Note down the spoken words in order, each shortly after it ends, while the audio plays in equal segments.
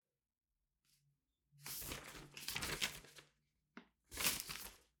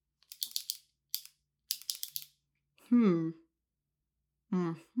Hmm.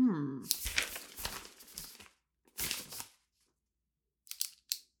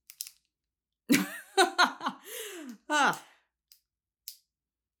 Ah.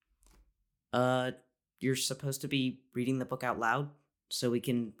 You're supposed to be reading the book out loud so we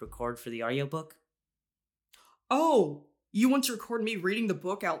can record for the audiobook? Oh, you want to record me reading the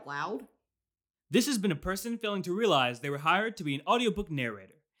book out loud? This has been a person failing to realize they were hired to be an audiobook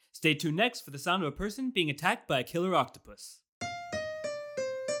narrator. Stay tuned next for the sound of a person being attacked by a killer octopus.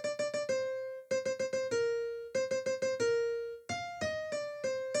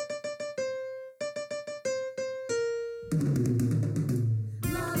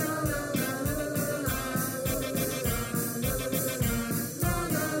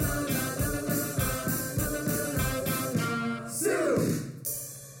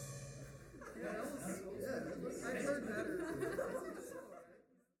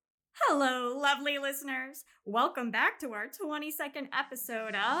 Hello, lovely listeners. Welcome back to our 22nd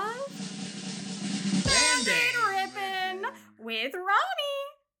episode of Band-Aid Rippin' with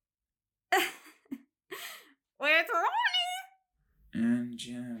Ronnie. With Ronnie. And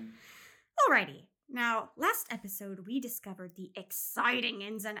Jim. Alrighty. Now, last episode we discovered the exciting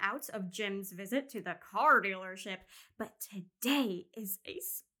ins and outs of Jim's visit to the car dealership, but today is a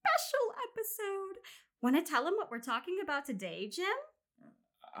special episode. Want to tell him what we're talking about today, Jim?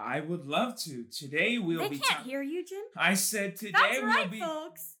 I would love to. Today we'll be. They can't hear you, Jim. I said today That's right, we'll be.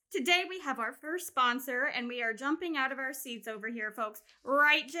 folks. Today we have our first sponsor, and we are jumping out of our seats over here, folks.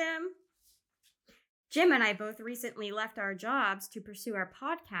 Right, Jim? Jim and I both recently left our jobs to pursue our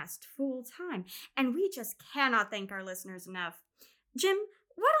podcast full time, and we just cannot thank our listeners enough. Jim,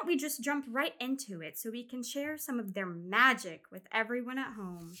 why don't we just jump right into it so we can share some of their magic with everyone at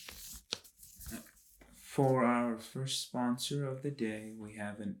home? For our first sponsor of the day, we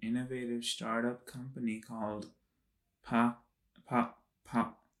have an innovative startup company called Pop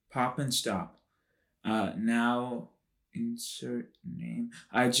and Stop. Now insert name.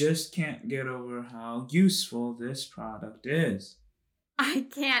 I just can't get over how useful this product is. I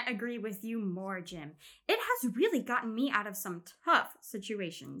can't agree with you more, Jim. It has really gotten me out of some tough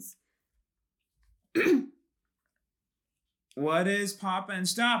situations. What is Pop and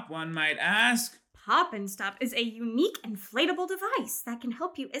Stop, one might ask? Pop and Stop is a unique inflatable device that can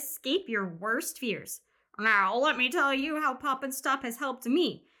help you escape your worst fears. Now, let me tell you how Pop and Stop has helped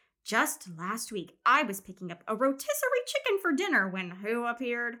me. Just last week, I was picking up a rotisserie chicken for dinner when who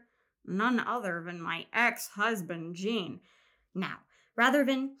appeared? None other than my ex-husband, Gene. Now, rather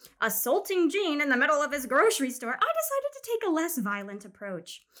than assaulting Gene in the middle of his grocery store, I decided to take a less violent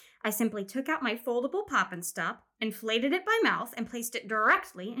approach. I simply took out my foldable Pop and Stop, inflated it by mouth, and placed it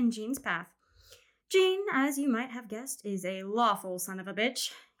directly in Gene's path. Gene, as you might have guessed, is a lawful son of a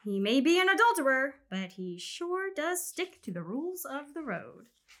bitch. He may be an adulterer, but he sure does stick to the rules of the road.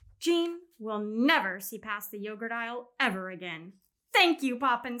 Gene will never see past the yogurt aisle ever again. Thank you,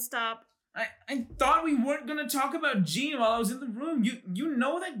 Pop and Stop. I thought we weren't gonna talk about Gene while I was in the room. You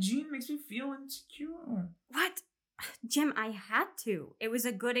know that Gene makes me feel insecure. What? Jim, I had to. It was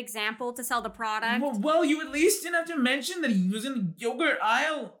a good example to sell the product. Well, you at least didn't have to mention that he was in the yogurt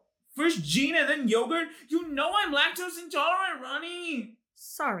aisle. First Gene and then yogurt? You know I'm lactose intolerant, Ronnie!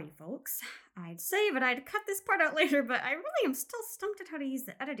 Sorry, folks. I'd say that I'd cut this part out later, but I really am still stumped at how to use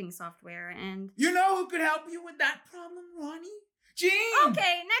the editing software, and... You know who could help you with that problem, Ronnie? Gene!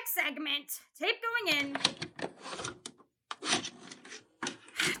 Okay, next segment. Tape going in.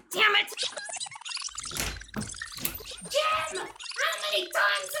 Damn it! Jim! How many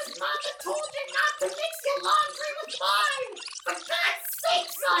times has Mama told you not to mix your laundry with mine? For God's sake,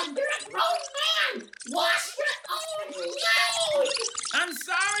 son, you're a grown man! Wash your own load! I'm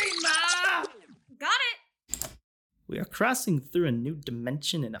sorry, Ma! Got it! We are crossing through a new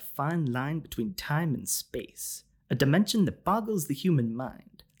dimension in a fine line between time and space. A dimension that boggles the human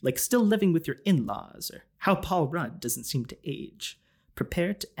mind, like still living with your in-laws, or how Paul Rudd doesn't seem to age.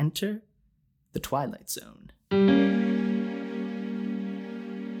 Prepare to enter the Twilight Zone.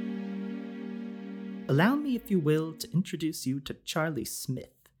 Allow me, if you will, to introduce you to Charlie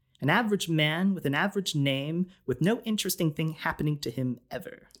Smith, an average man with an average name with no interesting thing happening to him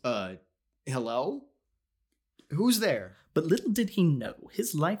ever. Hello? Who's there? But little did he know,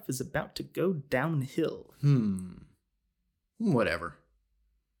 his life is about to go downhill. Whatever.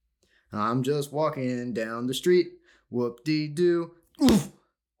 I'm just walking down the street. Whoop-dee-doo. Oof!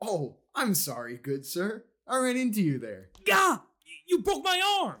 Oh, I'm sorry, good sir. I ran into you there. Gah! You broke my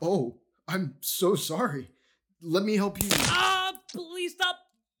arm! Oh, I'm so sorry. Let me help you. Please stop,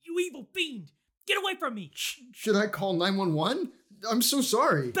 you evil fiend! Get away from me! Should I call 911? I'm so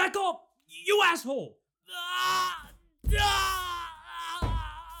sorry. Back up, you asshole!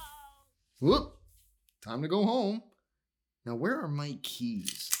 Whoop! Time to go home. Now, where are my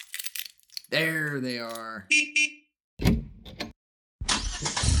keys? There they are.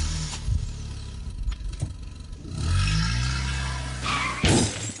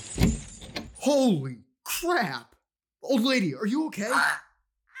 Holy crap! Old lady, are you okay?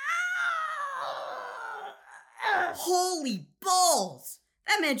 Holy balls!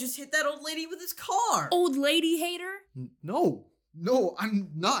 That man just hit that old lady with his car. Old lady hater? No, I'm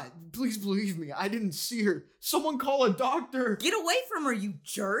not. Please believe me. I didn't see her. Someone call a doctor. Get away from her, you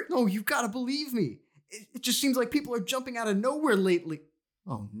jerk. No, you've got to believe me. It just seems like people are jumping out of nowhere lately.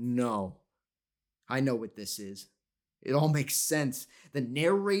 Oh no. I know what this is. It all makes sense. The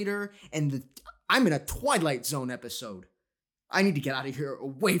narrator and I'm in a Twilight Zone episode. I need to get out of here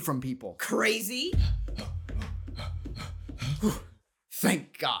away from people. Crazy?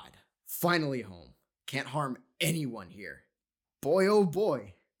 Thank God. Finally home. Can't harm anyone here. Boy, oh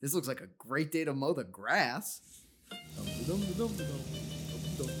boy. This looks like a great day to mow the grass. Go,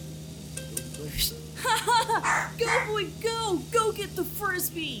 boy, go! Go get the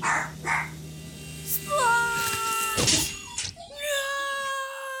frisbee! Splash!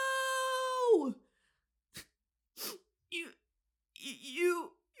 No!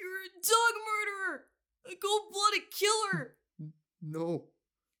 You're a dog murderer! A cold-blooded killer! No.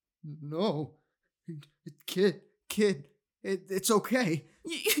 Kid, it's okay.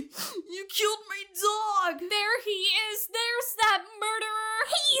 You killed my dog! There he is. There's that murderer.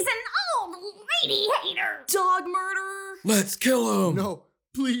 He's an old lady hater. Dog murderer! Let's kill him. No,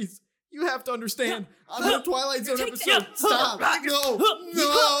 please. You have to understand. I'm in a Twilight Zone Take episode. that. Stop.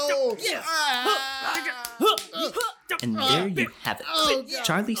 No. And there you have it. Oh, God.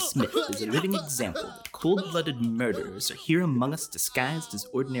 Charlie Smith is a living example that cold-blooded murderers are here among us disguised as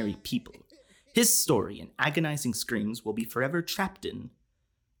ordinary people. His story and agonizing screams will be forever trapped in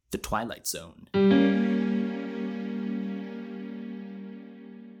the Twilight Zone.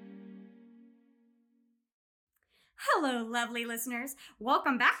 Hello, lovely listeners.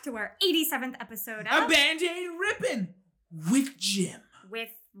 Welcome back to our 87th episode A of Band-Aid ripping with Jim.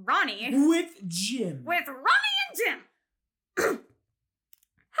 With Ronnie. With Jim. With Ronnie and Jim.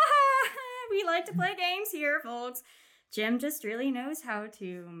 We like to play games here, folks. Jim just really knows how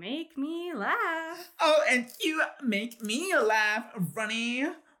to make me laugh. Oh, and you make me laugh, Ronnie.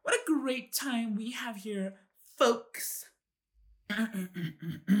 What a great time we have here, folks.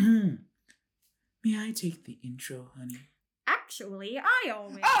 May I take the intro, honey? Actually, I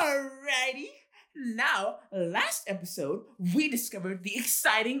always... Alrighty. Now, last episode, we discovered the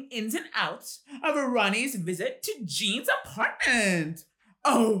exciting ins and outs of Ronnie's visit to Jean's apartment.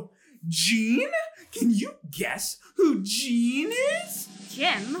 Oh, Jean? Can you guess who Jean is?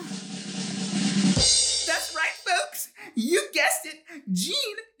 Jim. That's right, folks. You guessed it.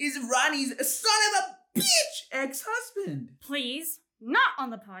 Jean is Ronnie's son of a bitch ex-husband. Please, not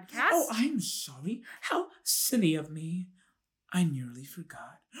on the podcast. Oh, I'm sorry. How silly of me. I nearly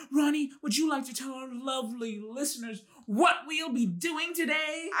forgot. Ronnie, would you like to tell our lovely listeners what we'll be doing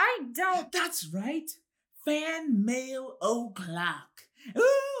today? I don't... That's right. Fan mail o'clock.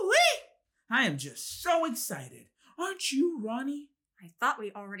 Ooh-wee! I am just so excited. Aren't you, Ronnie? I thought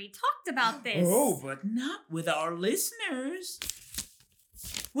we already talked about this. Oh, but not with our listeners.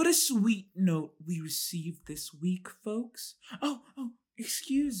 What a sweet note we received this week, folks. Oh,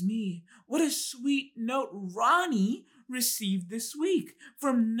 excuse me. What a sweet note Ronnie received this week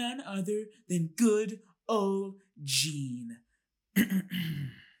from none other than good old Jean.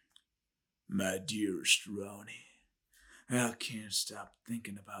 My dearest Ronnie, I can't stop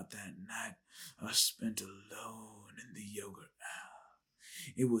thinking about that night I spent alone in the yogurt house.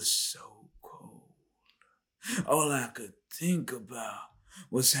 It was so cold. All I could think about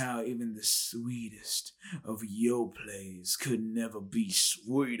was how even the sweetest of your plays could never be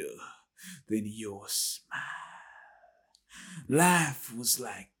sweeter than your smile. Life was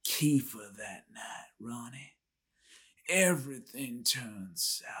like kefir that night, Ronnie. Everything turned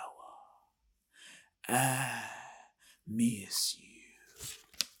sour. I miss you.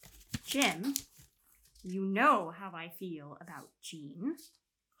 Jim, you know how I feel about Jean.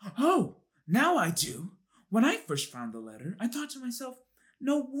 Oh, now I do. When I first found the letter, I thought to myself,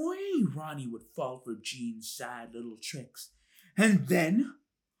 no way Ronnie would fall for Jean's sad little tricks. And then,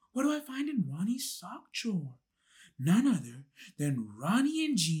 what do I find in Ronnie's sock drawer? None other than Ronnie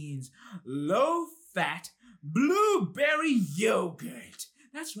and Jean's low-fat blueberry yogurt.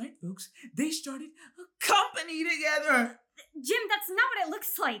 That's right, folks. They started a company together. Jim, that's not what it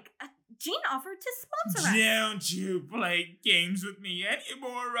looks like. Jean offered to sponsor us. Don't you play games with me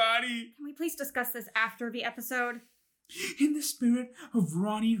anymore, Ronnie. Can we please discuss this after the episode? In the spirit of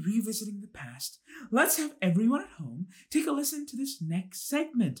Ronnie revisiting the past, let's have everyone at home take a listen to this next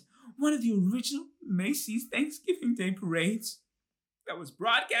segment, one of the original Macy's Thanksgiving Day parades that was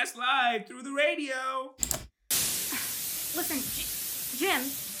broadcast live through the radio. Listen, Jim,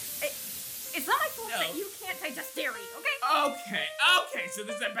 it's not my fault that you can't digest dairy, okay? Okay, so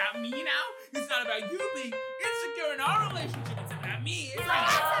this is about me now? It's not about you being insecure in our relationship, it's about me. It's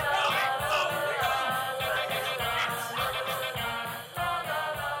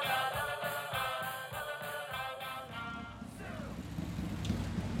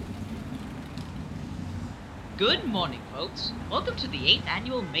Good morning, folks. Welcome to the 8th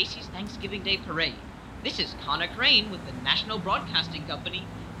Annual Macy's Thanksgiving Day Parade. This is Connor Crane with the National Broadcasting Company,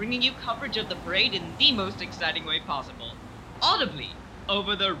 bringing you coverage of the parade in the most exciting way possible. Audibly,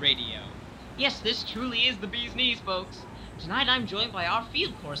 over the radio. Yes, this truly is the bee's knees, folks. Tonight I'm joined by our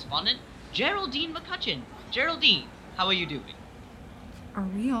field correspondent, Geraldine McCutcheon. Geraldine, how are you doing? Are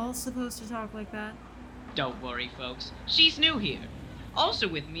we all supposed to talk like that? Don't worry, folks. She's new here. Also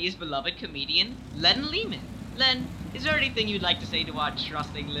with me is beloved comedian Len Lehman. Len, is there anything you'd like to say to our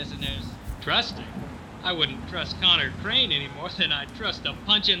trusting listeners? Trusting? I wouldn't trust Connor Crane any more than I'd trust a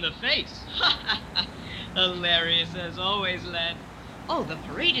punch in the face. Hilarious as always, Len. Oh, the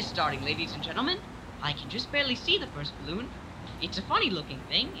parade is starting, ladies and gentlemen. I can just barely see the first balloon. It's a funny-looking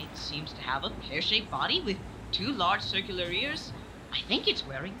thing. It seems to have a pear-shaped body with 2 large circular ears. I think it's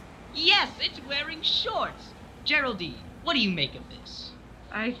wearing... Yes, it's wearing shorts. Geraldine, what do you make of this?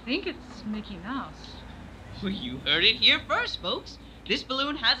 I think it's Mickey Mouse. Well, you heard it here first, folks. This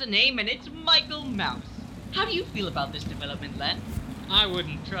balloon has a name, and it's Michael Mouse. How do you feel about this development, Len? I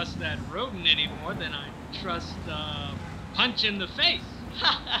wouldn't trust that rodent any more than I'd trust a punch in the face.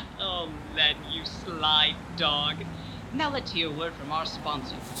 Oh, Len, you sly dog. Now let's hear a word from our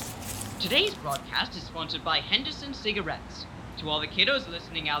sponsors. Today's broadcast is sponsored by Henderson Cigarettes. To all the kiddos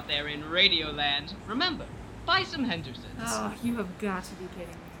listening out there in Radioland, remember, buy some Hendersons. Oh, you have got to be kidding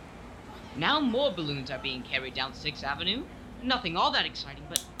me. Now more balloons are being carried down 6th Avenue. Nothing all that exciting,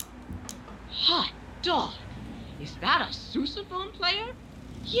 but... Hot dog! Is that a sousaphone player?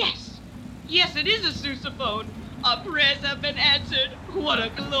 Yes! Yes, it is a sousaphone! Our prayers have been answered! What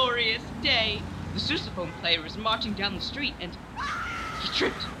a glorious day! The sousaphone player is marching down the street and... He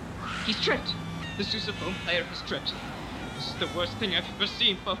tripped! He's tripped! The sousaphone player has tripped. This is the worst thing I've ever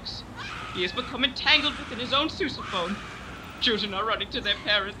seen, folks. He has become entangled within his own sousaphone. Children are running to their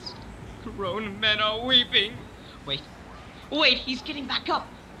parents. Grown men are weeping. Wait, he's getting back up.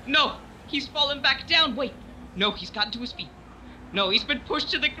 No, he's fallen back down. Wait, no, he's gotten to his feet. No, he's been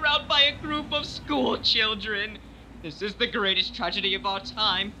pushed to the ground by a group of school children. This is the greatest tragedy of our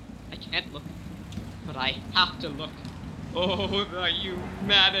time. I can't look, but I have to look. Oh, the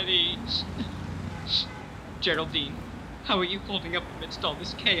humanity. Geraldine, how are you holding up amidst all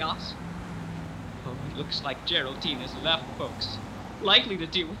this chaos? Oh, it looks like Geraldine has left, folks. Likely to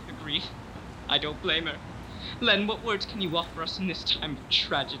deal with the grief. I don't blame her. Len, what words can you offer us in this time of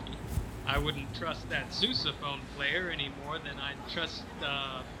tragedy? I wouldn't trust that sousaphone player any more than I'd trust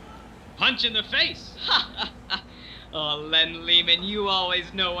a punch in the face. Oh, Len Lehman, you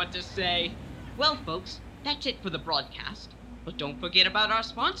always know what to say. Well, folks, that's it for the broadcast. But don't forget about our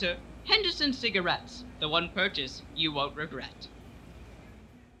sponsor, Henderson Cigarettes, the one purchase you won't regret.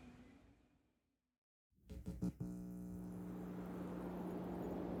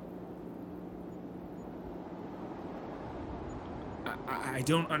 I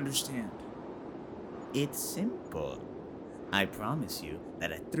don't understand. It's simple. I promise you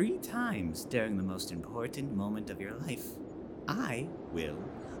that at 3 times during the most important moment of your life, I will,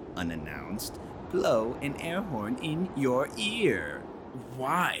 unannounced, blow an air horn in your ear.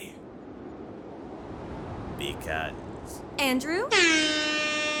 Why? Because... Andrew?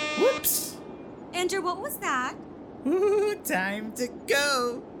 Whoops! Andrew, what was that? Ooh, time to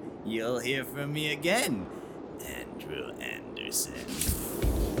go. You'll hear from me again, Andrew Anderson.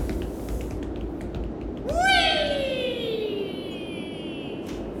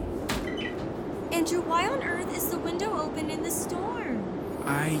 Andrew, why on earth is the window open in the storm?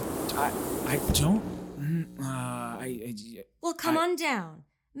 I don't... Well, come on down.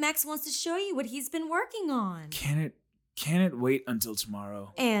 Max wants to show you what he's been working on. Can it wait until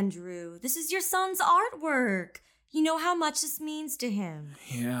tomorrow? Andrew, this is your son's artwork. You know how much this means to him.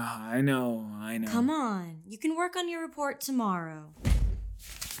 Yeah, I know. Come on. You can work on your report tomorrow.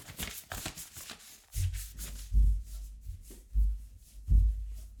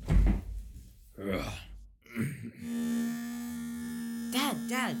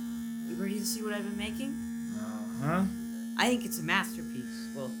 Dad, you ready to see what I've been making? Uh-huh. I think it's a masterpiece.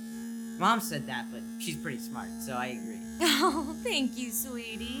 Well, Mom said that, but she's pretty smart, so I agree. Oh, thank you,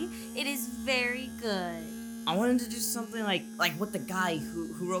 sweetie. It is very good. I wanted to do something like with the guy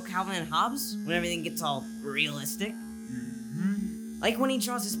who wrote Calvin and Hobbes, when everything gets all realistic. Mm-hmm. Like when he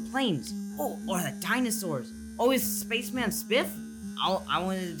draws his planes. Oh, or the dinosaurs. Oh, his spaceman Spiff. I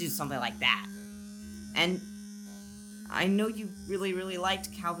wanted to do something like that. And I know you really, really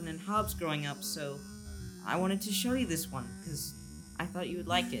liked Calvin and Hobbes growing up, so I wanted to show you this one, because I thought you would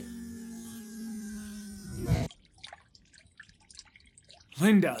like it.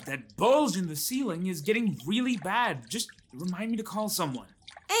 Linda, that bulge in the ceiling is getting really bad. Just remind me to call someone.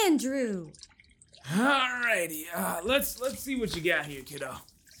 Andrew! Alrighty, let's see what you got here, kiddo.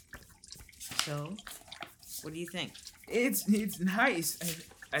 So, what do you think? It's nice.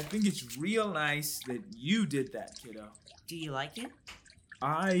 I think it's real nice that you did that, kiddo. Do you like it?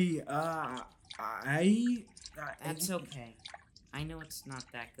 That's okay. I know it's not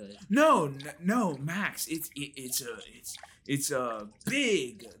that good. No, Max. It's a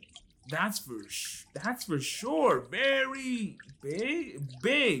big. That's for sure. Very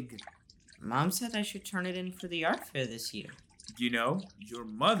big. Mom said I should turn it in for the art fair this year. You know, your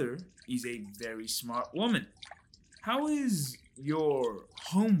mother is a very smart woman. How is your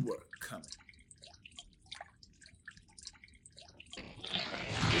homework coming?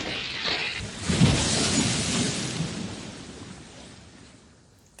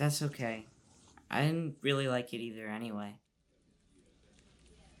 That's okay. I didn't really like it either anyway.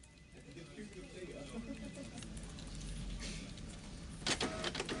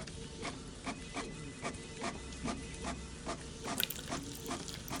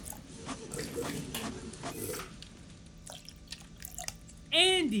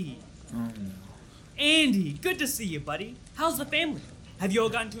 Andy! Oh no. Andy, good to see you, buddy. How's the family? Have you all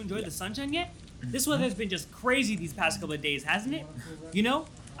gotten to enjoy the sunshine yet? This weather has been just crazy these past couple of days, hasn't it? You know,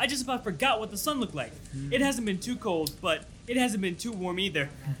 I just about forgot what the sun looked like. It hasn't been too cold, but it hasn't been too warm either.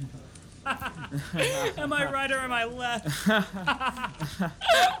 Am I right or am I left? I'm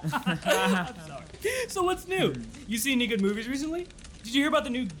sorry. So what's new? You seen any good movies recently? Did you hear about the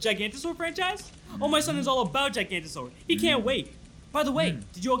new Gigantosaur franchise? Oh, my son is all about Gigantosaur. He can't wait. By the way,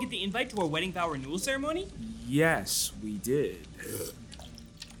 did you all get the invite to our wedding vow renewal ceremony? Yes, we did.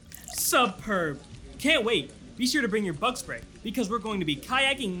 Superb. Can't wait. Be sure to bring your bug spray, because we're going to be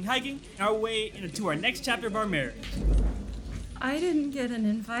kayaking and hiking our way into our next chapter of our marriage. I didn't get an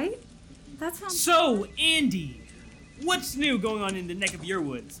invite. That sounds... So, Andy, what's new going on in the neck of your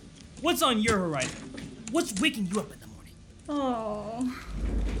woods? What's on your horizon? What's waking you up in the morning? Oh.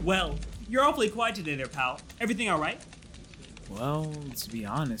 Well, you're awfully quiet today there, pal. Everything all right? Well, to be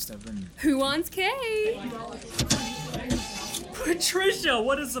honest, I've been... Who wants cake? Patricia,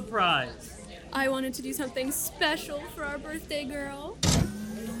 what a surprise. I wanted to do something special for our birthday girl.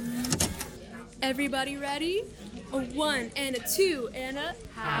 Everybody ready? A 1 and a 2 and a...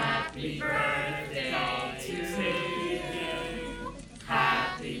 Happy birthday to you.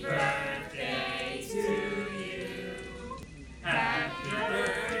 Happy birthday to you. Happy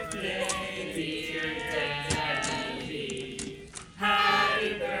birthday, dear Debbie. Happy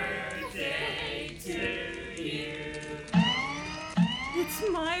birthday to you. It's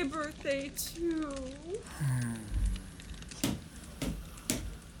my birthday, too.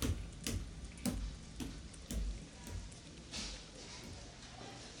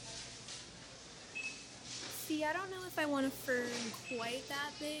 See, I don't know if I want a fern quite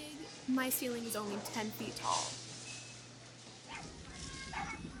that big. My ceiling is only 10 feet tall.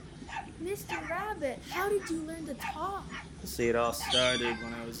 Mr. Rabbit, how did you learn to talk? See, it all started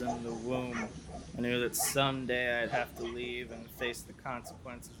when I was in the womb. I knew that someday I'd have to leave and face the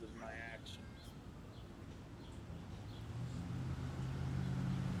consequences of my actions.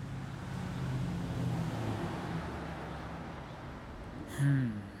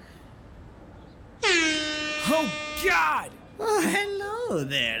 Oh, God! Oh, hello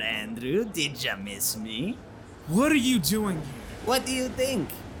there, Andrew. Did ya miss me? What are you doing here? What do you think?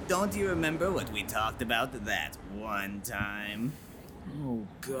 Don't you remember what we talked about that one time? Oh,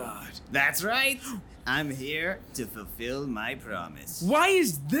 God. That's right. I'm here to fulfill my promise. Why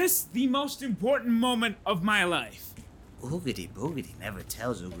is this the most important moment of my life? Oogity Boogity never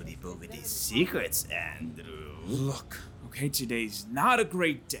tells Oogity Boogity secrets, Andrew. Look, okay, today's not a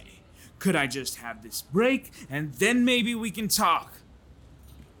great day. Could I just have this break, and then maybe we can talk?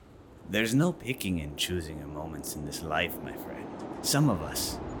 There's no picking and choosing your moments in this life, my friend. Some of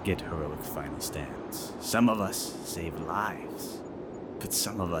us get heroic final stands. Some of us save lives. But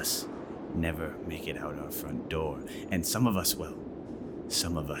some of us never make it out our front door. And some of us, well,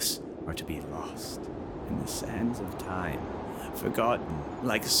 some of us are to be lost in the sands of time, forgotten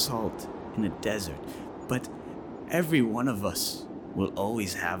like salt in a desert, but every one of us will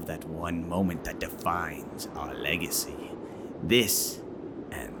always have that one moment that defines our legacy. This,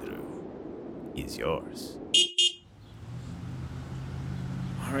 Andrew, is yours.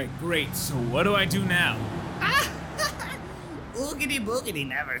 Alright, great. So what do I do now? Oogity boogity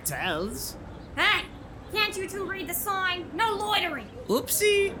never tells. Hey, can't you two read the sign? No loitering.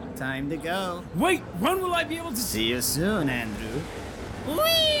 Oopsie, time to go. Wait, when will I be able to See you soon, Andrew.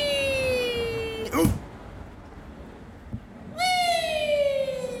 Whee! Ooh.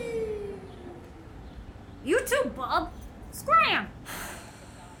 You too, bub. Scram!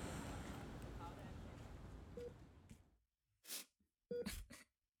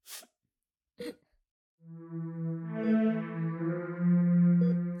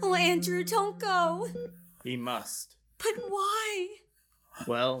 Oh, Andrew, don't go. He must. But why?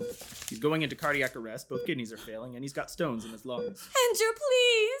 Well, he's going into cardiac arrest, both kidneys are failing, and he's got stones in his lungs. Andrew,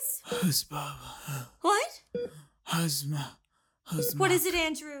 please. What? What is it,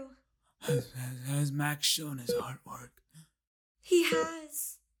 Andrew? Has Max shown his artwork? He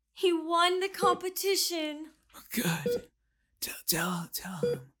has. He won the competition. Good. Tell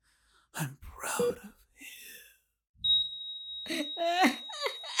him I'm proud of him.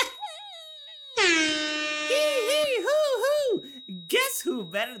 Hee hoo hoo! Guess who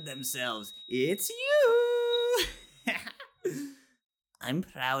bettered themselves? It's you! I'm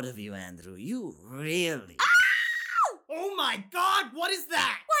proud of you, Andrew. You really. Oh my god, what is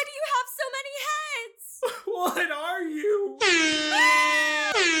that? Why do you have so many heads? What are you?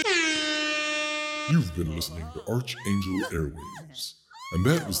 You've been listening to Archangel Airwaves, and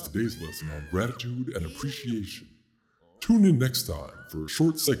that was today's lesson on gratitude and appreciation. Tune in next time for a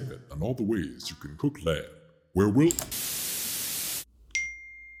short segment on all the ways you can cook lamb, where we'll...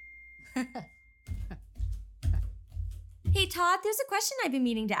 Hey, Todd, there's a question I've been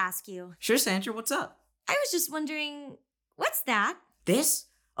meaning to ask you. Sure, Sandra, what's up? I was just wondering, what's that? This?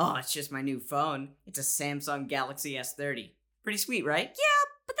 Oh, it's just my new phone. It's a Samsung Galaxy S30. Pretty sweet, right? Yeah,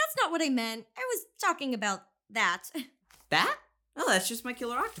 but that's not what I meant. I was talking about that. That? Oh, that's just my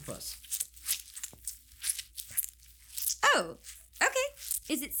killer octopus. Oh, okay.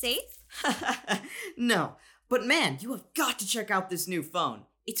 Is it safe? No, but man, you have got to check out this new phone.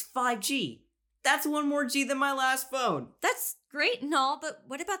 It's 5G. That's one more G than my last phone. That's great and all, but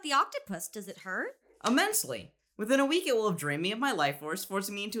what about the octopus? Does it hurt? Immensely. Within a week, it will have drained me of my life force,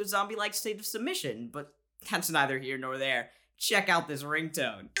 forcing me into a zombie-like state of submission, but that's neither here nor there. Check out this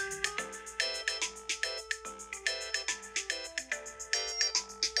ringtone.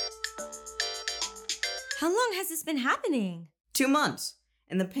 How long has this been happening? 2 months.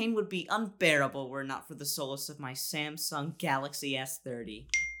 And the pain would be unbearable were it not for the solace of my Samsung Galaxy S30.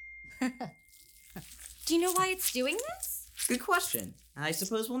 Do you know why it's doing this? Good question. I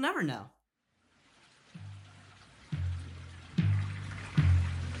suppose we'll never know.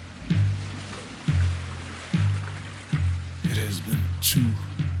 It has been 2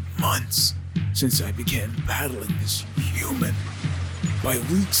 months since I began battling this human. By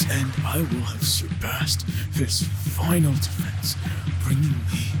week's end, I will have surpassed this final defense, bringing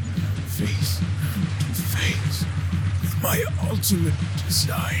me face to face with my ultimate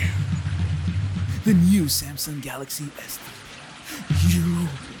desire. The new Samsung Galaxy S30. You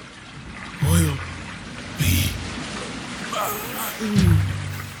will be mine.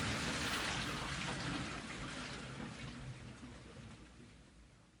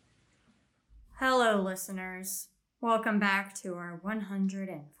 Hello, listeners. Welcome back to our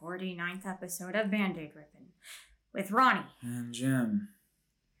 149th episode of Band-Aid Rippin' with Ronnie. And Jim.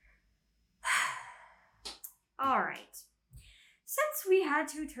 Alright. Since we had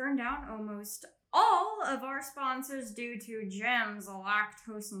to turn down almost all of our sponsors due to Jim's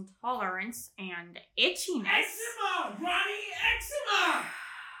lactose intolerance and itchiness. Eczema! Ronnie, eczema!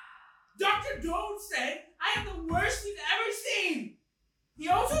 Dr. Dole said I am the worst he's ever seen. He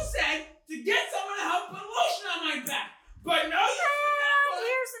also said to get someone to help put lotion on my back. But no, And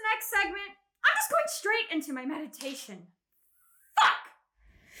here's the next segment. I'm just going straight into my meditation. Fuck!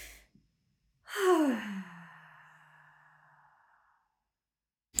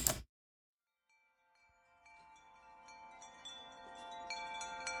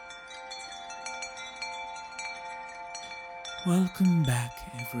 Welcome back,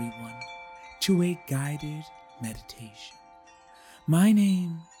 everyone, to a guided meditation. My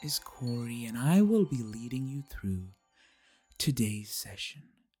name is Corey, and I will be leading you through today's session.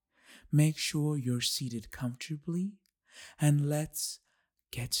 Make sure you're seated comfortably, and let's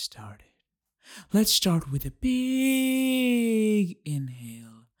get started. Let's start with a big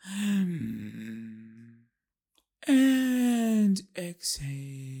inhale. And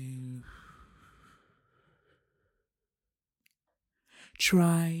exhale.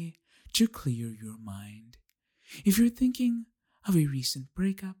 try to clear your mind. If you're thinking of a recent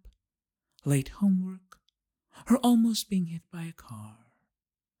breakup, late homework, or almost being hit by a car,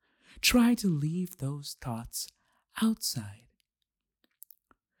 try to leave those thoughts outside.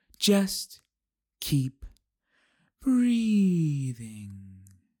 Just keep breathing.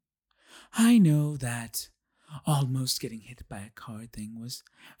 I know that almost getting hit by a car thing was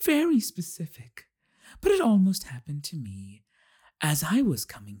very specific, but it almost happened to me as I was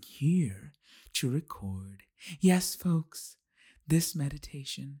coming here to record. Yes, folks, this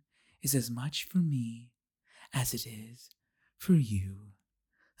meditation is as much for me as it is for you.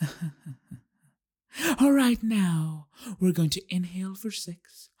 All right, now we're going to inhale for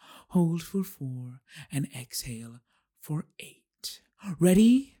 6, hold for 4, and exhale for 8.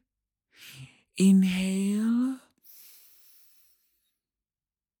 Ready? Inhale.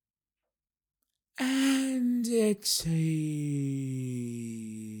 And exhale.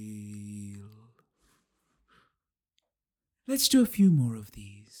 Let's do a few more of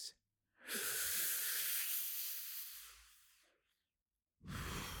these.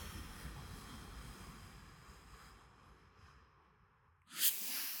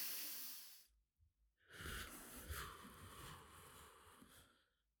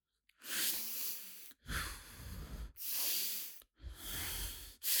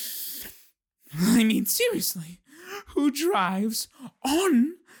 I mean, seriously, who drives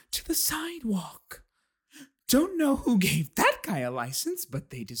on to the sidewalk? Don't know who gave that guy a license, but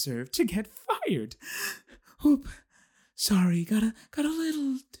they deserve to get fired. Oop, sorry, got a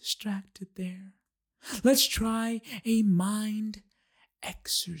little distracted there. Let's try a mind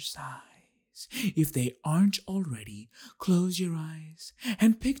exercise. If they aren't already, close your eyes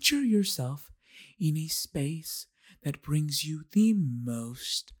and picture yourself in a space that brings you the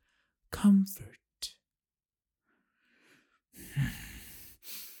most comfort.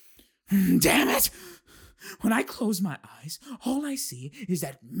 Damn it! When I close my eyes, all I see is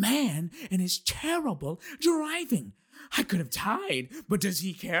that man and his terrible driving. I could have died, but does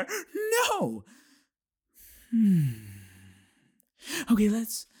he care? No! Okay,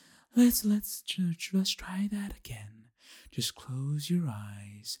 let's try that again. Just close your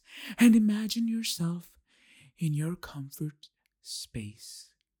eyes and imagine yourself in your comfort space.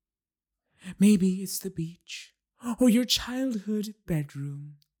 Maybe it's the beach or your childhood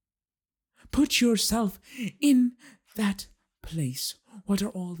bedroom. Put yourself in that place. What are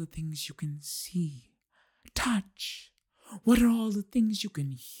all the things you can see, touch? What are all the things you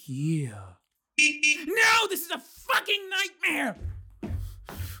can hear? No, this is a fucking nightmare!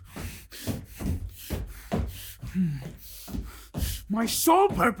 My sole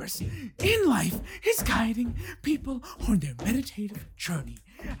purpose in life is guiding people on their meditative journey,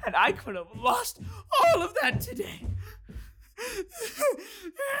 and I could have lost all of that today.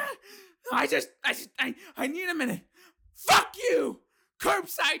 I need a minute. Fuck you,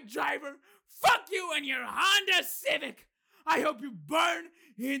 curbside driver. Fuck you and your Honda Civic. I hope you burn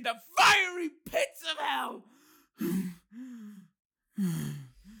in the fiery pits of hell.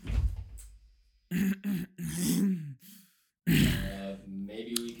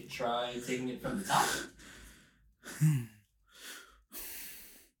 Maybe we could try taking it from the top.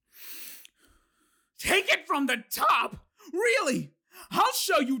 Take it from the top? Really? I'll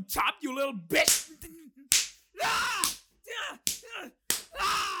show you top, you little bitch. Ah!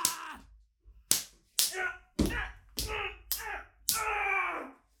 Ah!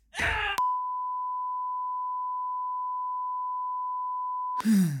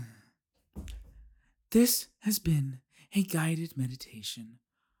 This has been a guided meditation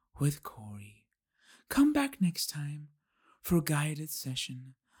with Corey. Come back next time for a guided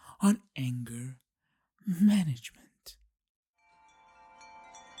session on anger management.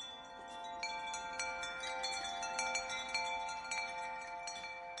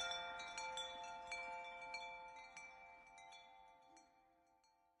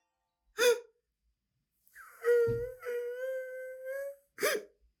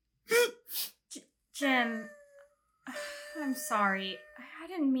 Jim, I'm sorry. I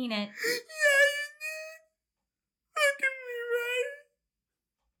didn't mean it. Yeah, you did. Look at me, right?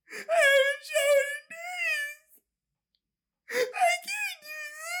 I haven't showered in days. I can't do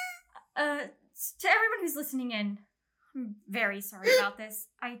this. To everyone who's listening in, I'm very sorry about this.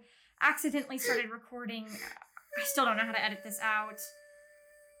 I accidentally started recording. I still don't know how to edit this out.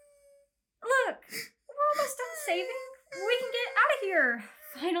 Look, we're almost done saving. We can get out of here.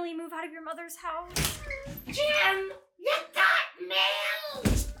 Finally move out of your mother's house. Jim, you got mail!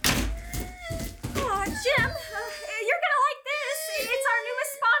 Oh, Jim, you're gonna like this. It's our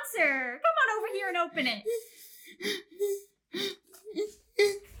newest sponsor. Come on over here and open it.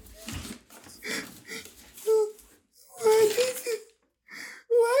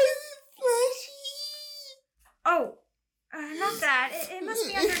 that? It must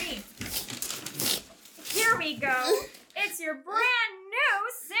be underneath. Here we go. It's your brand new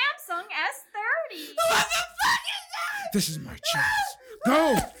Samsung S30. What the fuck is that? This is my chance.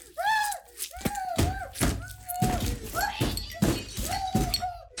 Go!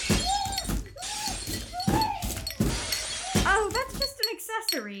 Oh, that's just an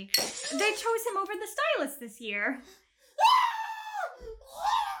accessory. They chose him over the stylist this year.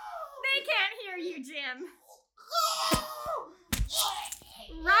 They can't hear you, Jim.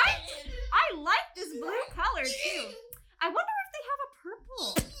 Right? I like this blue color, too. I wonder if they have a purple.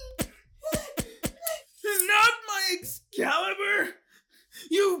 Not my Excalibur!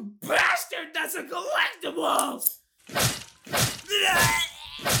 You bastard! That's a collectible! Damn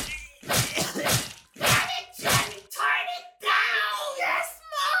it, Jen! Turn it down! Yes,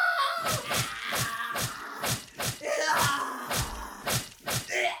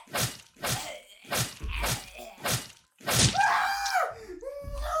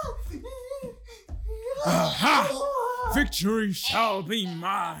 Aha! Victory shall be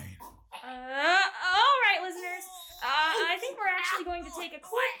mine! All right, listeners. I think we're actually going to take a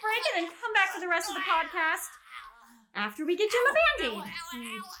quick break and then come back for the rest of the podcast. After we get Jim a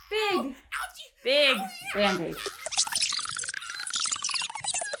Band-Aid. Big Band-Aid.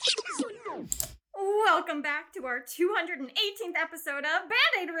 Welcome back to our 218th episode of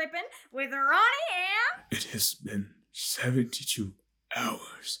Band-Aid Rippin' with Ronnie and... It has been 72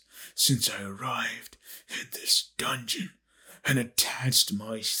 hours since I arrived in this dungeon and attached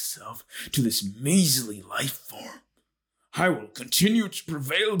myself to this measly life form. I will continue to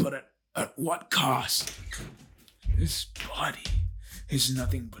prevail, but at what cost? This body is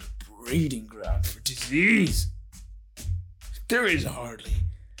nothing but a breeding ground for disease. There is hardly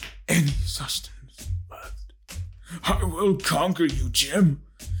any sustenance left. I will conquer you, Jim.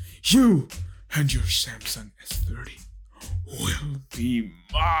 You and your Samsung S30 will be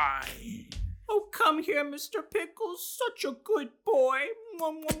mine. Oh, come here, Mr. Pickles. Such a good boy.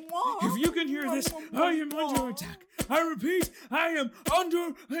 Mwah, mwah, mwah. If you can hear this, I am under attack. I repeat, I am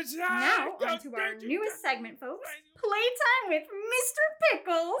under attack. Now, on to our newest segment, folks. Playtime with Mr.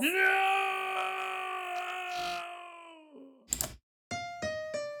 Pickles. No!